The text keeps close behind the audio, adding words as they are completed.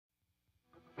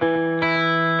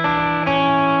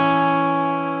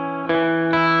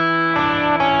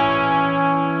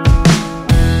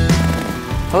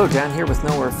Hello, Dan here with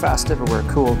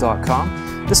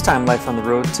nowherefast.everywherecool.com. This time Life on the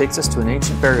Road takes us to an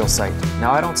ancient burial site.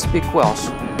 Now I don't speak Welsh,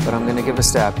 but I'm going to give a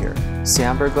stab here.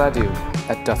 Siambr Gladdu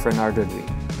at Dyffryn Ardudwy.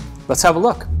 Let's have a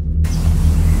look.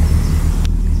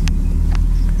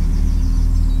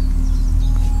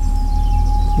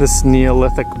 This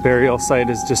Neolithic burial site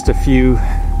is just a few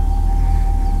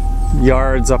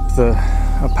yards up a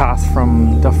path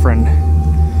from Dyffryn,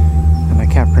 and I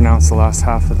can't pronounce the last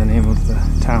half of the name of the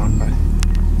town, but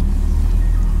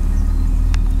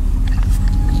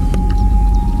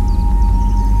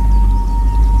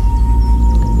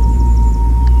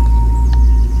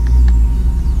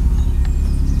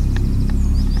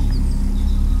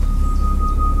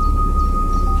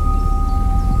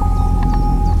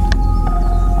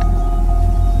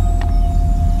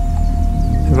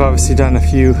I've obviously done a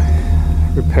few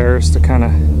repairs to kind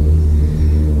of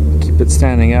keep it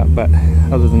standing up, but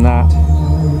other than that,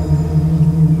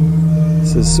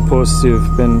 this is supposed to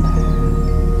have been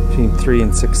between 3,000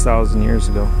 and 6,000 years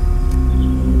ago.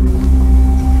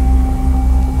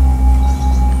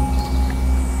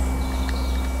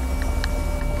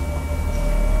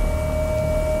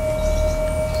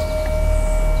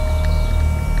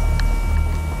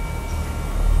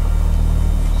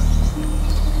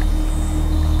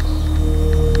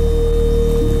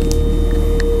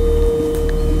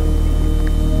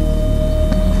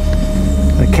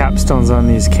 Capstones on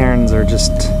these cairns are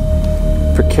just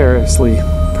precariously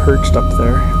perched up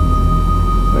there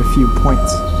by a few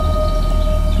points.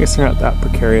 I guess they're not that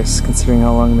precarious considering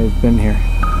how long they've been here.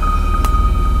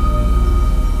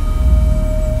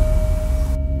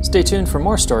 Stay tuned for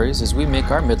more stories as we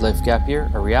make our midlife gap year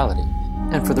a reality.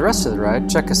 And for the rest of the ride,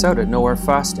 check us out at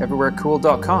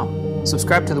nowherefast.everywherecool.com.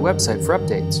 Subscribe to the website for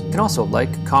updates. You can also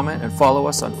like, comment, and follow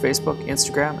us on Facebook,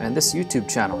 Instagram, and this YouTube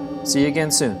channel. See you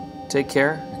again soon. Take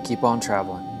care and keep on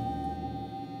traveling.